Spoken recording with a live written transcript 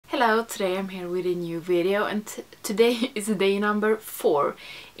Hello, today I'm here with a new video, and today is day number 4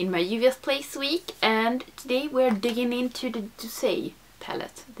 in my Juvia's Place week, and today we're digging into the Douce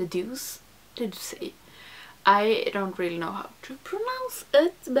palette. The Douce? The Douce. I don't really know how to pronounce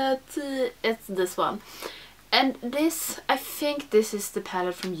it, but it's this one. And this, I think this is the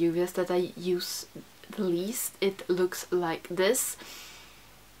palette from Juvia's that I use the least. It looks like this.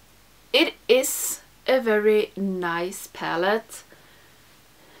 It is a very nice palette.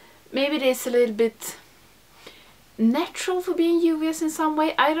 Maybe it is a little bit natural for being Juvia's in some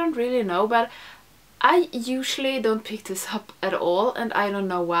way. I don't really know, but I usually don't pick this up at all, and I don't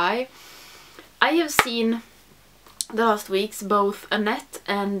know why. I have seen the last weeks both Annette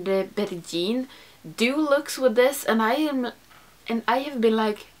and Betty Jean do looks with this, and I have been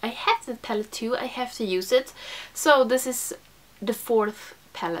like, I have the palette too, I have to use it. So this is the 4th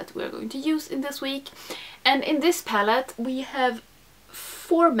palette we're going to use in this week, and in this palette we have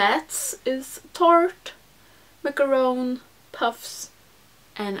 4 mattes: is Tarte, Macaron, Puffs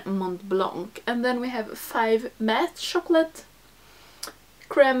and Mont Blanc, and then we have 5 matte: chocolate,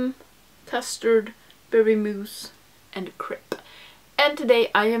 creme, custard, berry mousse and crepe. And today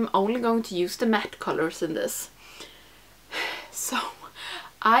I am only going to use the matte colors in this. So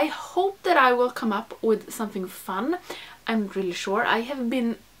I hope that I will come up with something fun. I'm not really sure. I have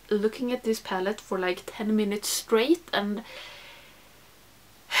been looking at this palette for like 10 minutes straight, and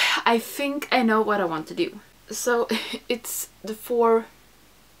I think I know what I want to do. So it's the 4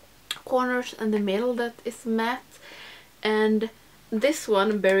 corners and the middle that is matte, and this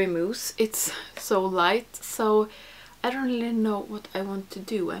one, berry mousse, it's so light, so I don't really know what I want to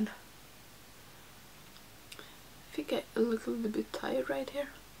do, and I think I look a little bit tired right here.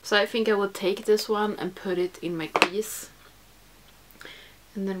 So I think I will take this one and put it in my crease,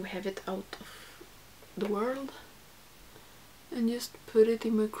 and then we have it out of the world, and just put it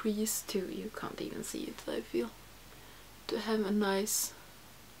in my crease too. You can't even see it, I feel, to have a nice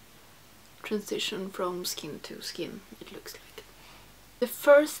transition from skin to skin, it looks like. The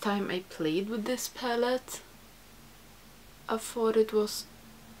first time I played with this palette, I thought it was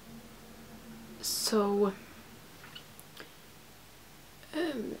so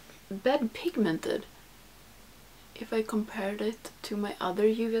bad pigmented if I compared it to my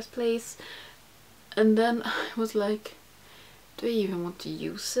other Juvia's Place, and then I was like, do I even want to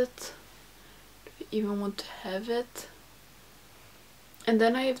use it? Do I even want to have it? And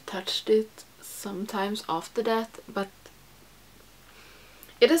then I have touched it sometimes after that, but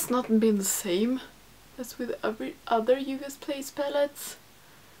it has not been the same as with every other Juvia's Place palettes.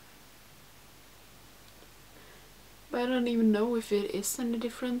 But I don't even know if it is any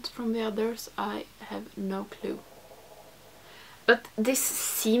different from the others. I have no clue. But this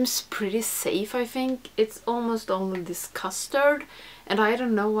seems pretty safe, I think. It's almost only this custard, and I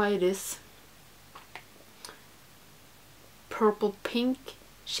don't know why it is purple pink.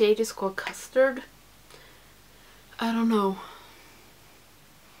 Shade is called custard. I don't know.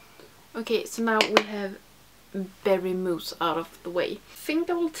 Okay, so now we have berry mousse out of the way. I think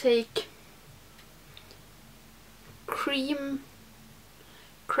I will take creme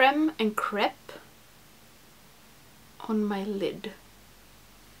and crepe on my lid,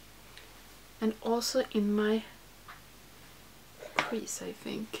 and also in my crease, I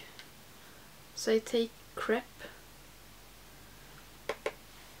think. So I take crepe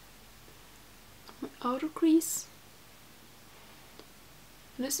on my outer crease,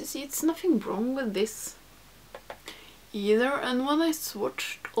 and as you see, it's nothing wrong with this either. And when I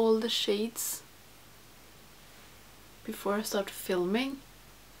swatched all the shades before I start filming,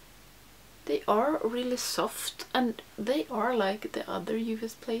 they are really soft, and they are like the other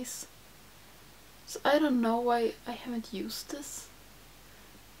Juvia's Place. So I don't know why I haven't used this.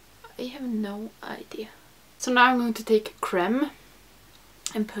 I have no idea. So now I'm going to take creme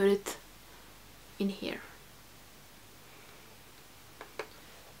and put it in here.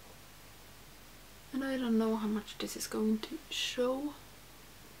 And I don't know how much this is going to show.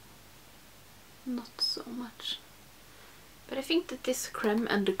 Not so much. But I think that this creme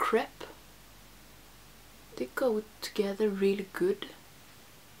and the crepe, they go together really good.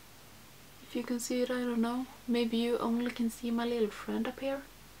 If you can see it, I don't know. Maybe you only can see my little friend up here.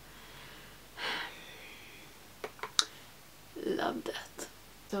 Love that.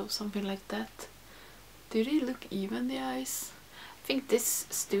 So something like that. Do they look even, the eyes? I think this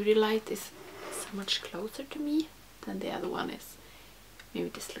studio light is so much closer to me than the other one is. Maybe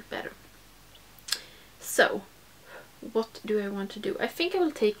this looks better. So what do I want to do? I think I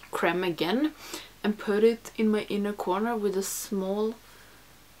will take creme again and put it in my inner corner with a small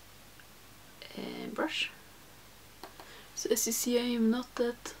brush. So as you see, I am not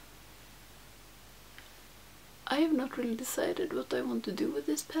that I have not really decided what I want to do with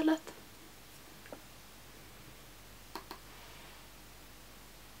this palette.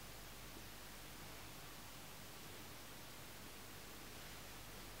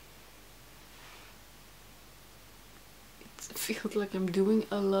 It feels like I'm doing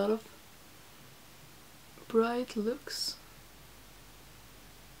a lot of bright looks.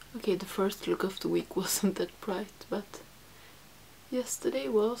 Okay, the first look of the week wasn't that bright, but yesterday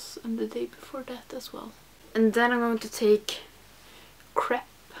was, and the day before that as well. And then I'm going to take Crepe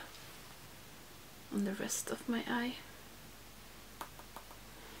on the rest of my eye.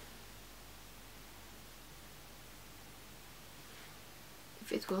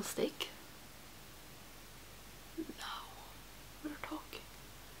 If it will stick. Now we're talking.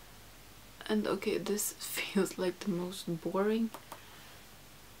 And okay, this feels like the most boring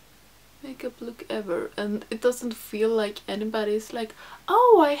makeup look ever, and it doesn't feel like anybody's like,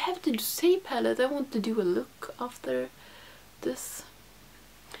 oh, I have the Douce palette, I want to do a look after this.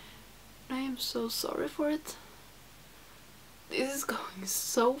 I am so sorry for it. This is going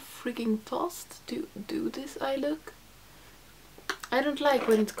so freaking fast to do this eye look. I don't like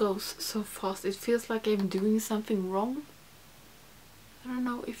when it goes so fast. It feels like I'm doing something wrong. I don't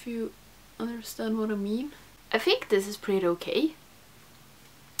know if you understand what I mean. I think this is pretty okay.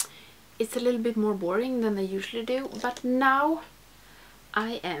 It's a little bit more boring than I usually do, but now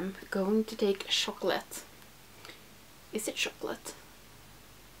I am going to take chocolate. Is it chocolate?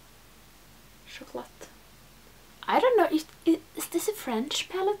 Chocolate. I don't know. Is this a French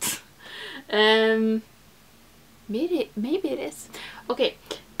palette? Maybe it is. Okay,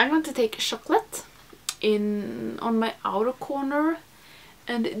 I'm going to take chocolate on my outer corner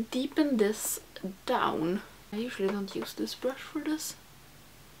and deepen this down. I usually don't use this brush for this.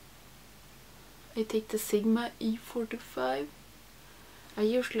 I take the Sigma E45. I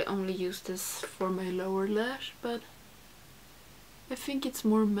usually only use this for my lower lash, but I think it's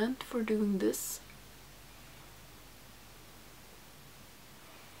more meant for doing this.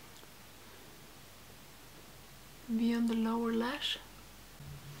 Be on the lower lash.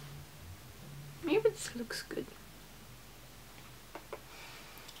 Maybe this looks good.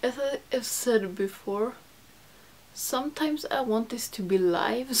 As I've said before, sometimes I want this to be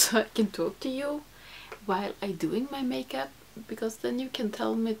live so I can talk to you while I'm doing my makeup, because then you can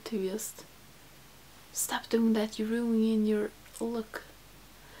tell me to just stop doing that, you're ruining your look.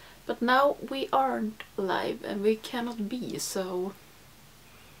 But now we aren't live and we cannot be, so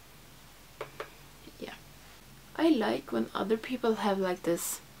yeah. I like when other people have like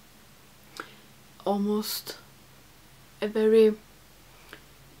this almost a very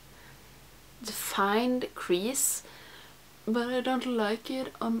defined crease, but I don't like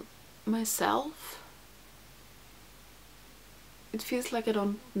it on myself. It feels like I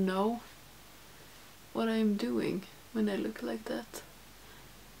don't know what I'm doing when I look like that,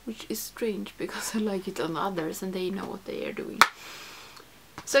 which is strange because I like it on others and they know what they are doing.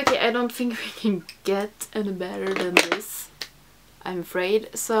 So okay, I don't think we can get any better than this, I'm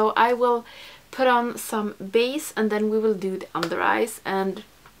afraid. So I will put on some base and then we will do the under eyes, and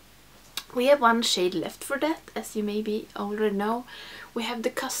we have one shade left for that, as you maybe already know. We have the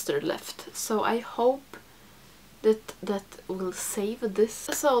custard left, so I hope that will save this.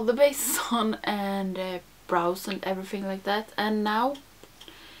 So the base is on and brows and everything like that, and now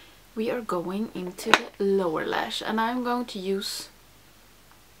we are going into the lower lash, and I'm going to use...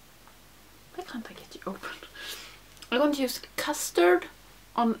 Why can't I get you open? I'm going to use custard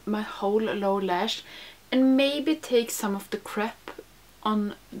on my whole lower lash and maybe take some of the crepe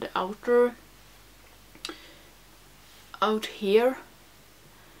on the outer out here.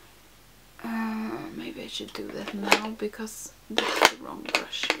 Maybe I should do that now because that's the wrong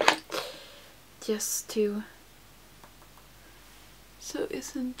brush. Just to... so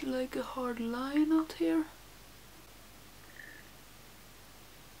isn't like a hard line out here.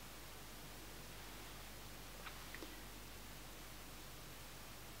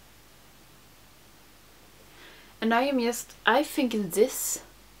 And I think this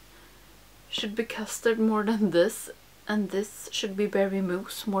should be custard more than this, and this should be berry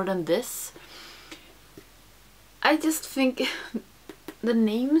mousse more than this. I just think the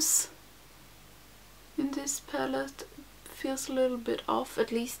names in this palette feels a little bit off,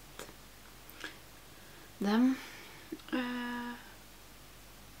 at least them.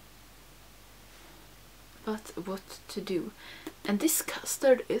 But what to do? And this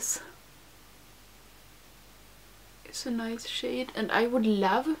custard is a nice shade, and I would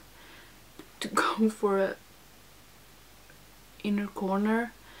love to go for a inner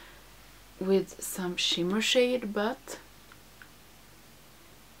corner with some shimmer shade, but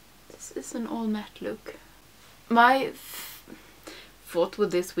this is an all matte look. my thought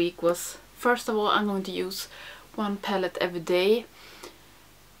with this week was, first of all, I'm going to use one palette every day.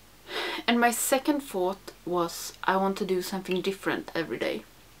 And my second thought was I want to do something different every day.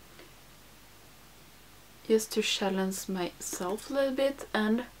 Just to challenge myself a little bit,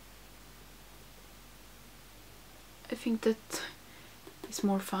 and I think that is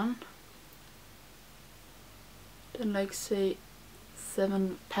more fun than like say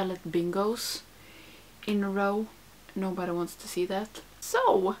 7 palette bingos in a row. Nobody wants to see that.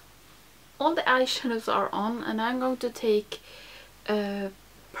 So all the eyeshadows are on, and I'm going to take a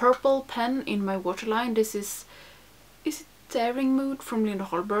purple pen in my waterline. This is it Daring Mood from Linda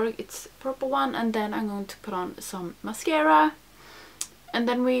Hallberg. It's a purple one, and then I'm going to put on some mascara, and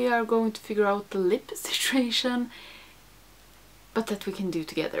then we are going to figure out the lip situation, but that we can do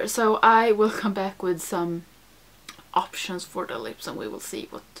together. So I will come back with some options for the lips, and we will see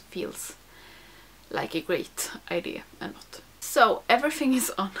what feels like a great idea and not. So everything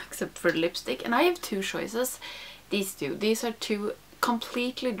is on except for the lipstick, and I have two choices. These are two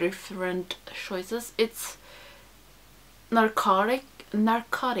completely different choices. It's Narcotic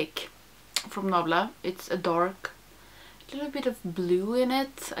from Nobla. It's a dark, little bit of blue in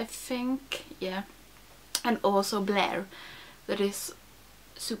it, I think, yeah. And also Blair, that is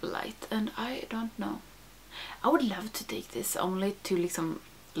super light, and I don't know. I would love to take this only to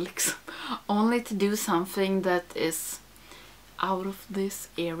only to do something that is out of this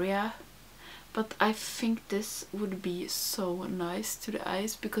area, but I think this would be so nice to the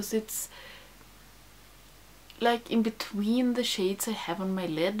eyes because it's like in between the shades I have on my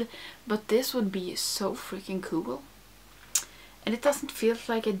lid, but this would be so freaking cool. And it doesn't feel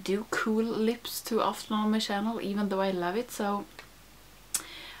like I do cool lips too often on my channel, even though I love it, so I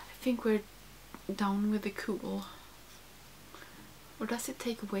think we're down with the cool. Or does it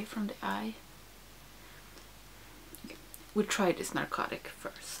take away from the eye? Okay. We'll try this Narcotic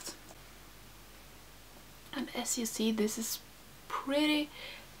first. And as you see, this is pretty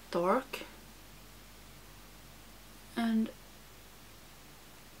dark.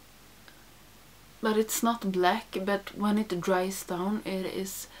 But it's not black, but when it dries down it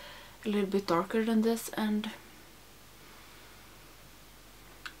is a little bit darker than this. And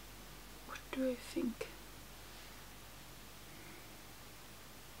what do I think?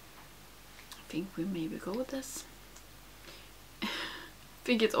 I think we maybe go with this. I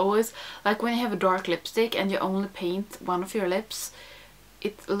think it's always like when you have a dark lipstick and you only paint one of your lips,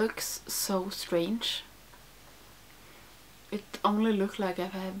 it looks so strange. It only looks like I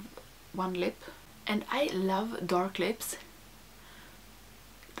have one lip. And I love dark lips.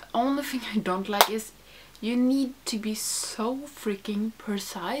 The only thing I don't like is you need to be so freaking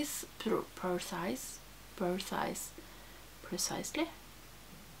precisely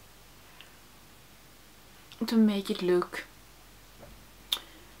to make it look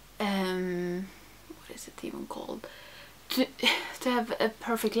what is it even called, to have a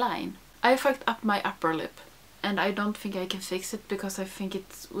perfect line. I fucked up my upper lip, and I don't think I can fix it because I think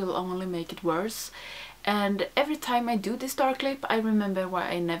it will only make it worse. And every time I do this dark lip, I remember why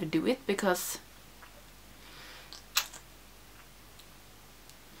I never do it, because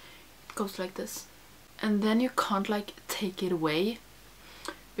it goes like this. And then you can't like take it away,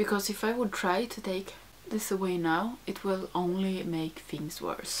 because if I would try to take this away now, it will only make things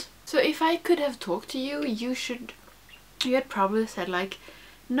worse. So if I could have talked to you, you had probably said like,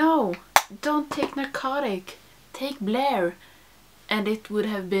 no, don't take Narcotic, take Blair, and it would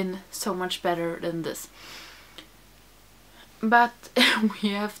have been so much better than this. But we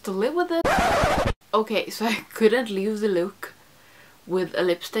have to live with it. Okay, so I couldn't leave the look with a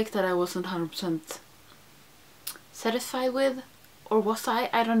lipstick that I wasn't 100% satisfied with. Or was I?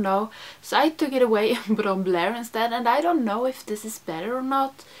 I don't know. So I took it away and put on Blair instead, and I don't know if this is better or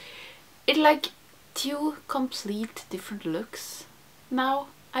not. It's like two complete different looks now,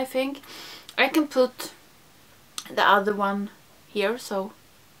 I think. I can put the other one here, so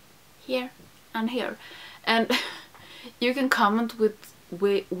here and here, and you can comment with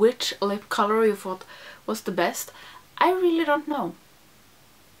which lip color you thought was the best. I really don't know.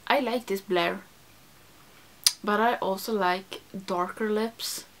 I like this Blair, but I also like darker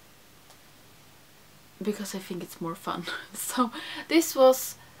lips because I think it's more fun. So this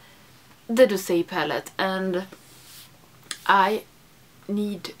was the Douce palette, and I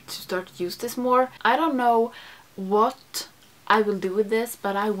need to start to use this more. I don't know what I will do with this,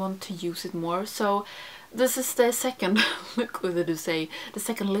 but I want to use it more. So this is the second look with the Douce, the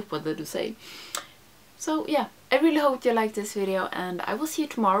second lip with the Douce. So yeah, I really hope you liked this video, and I will see you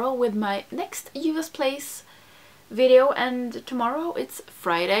tomorrow with my next US Place video. And tomorrow it's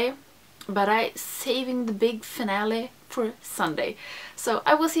Friday, but I'm saving the big finale for Sunday. So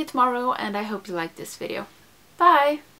I will see you tomorrow, and I hope you like this video. Bye!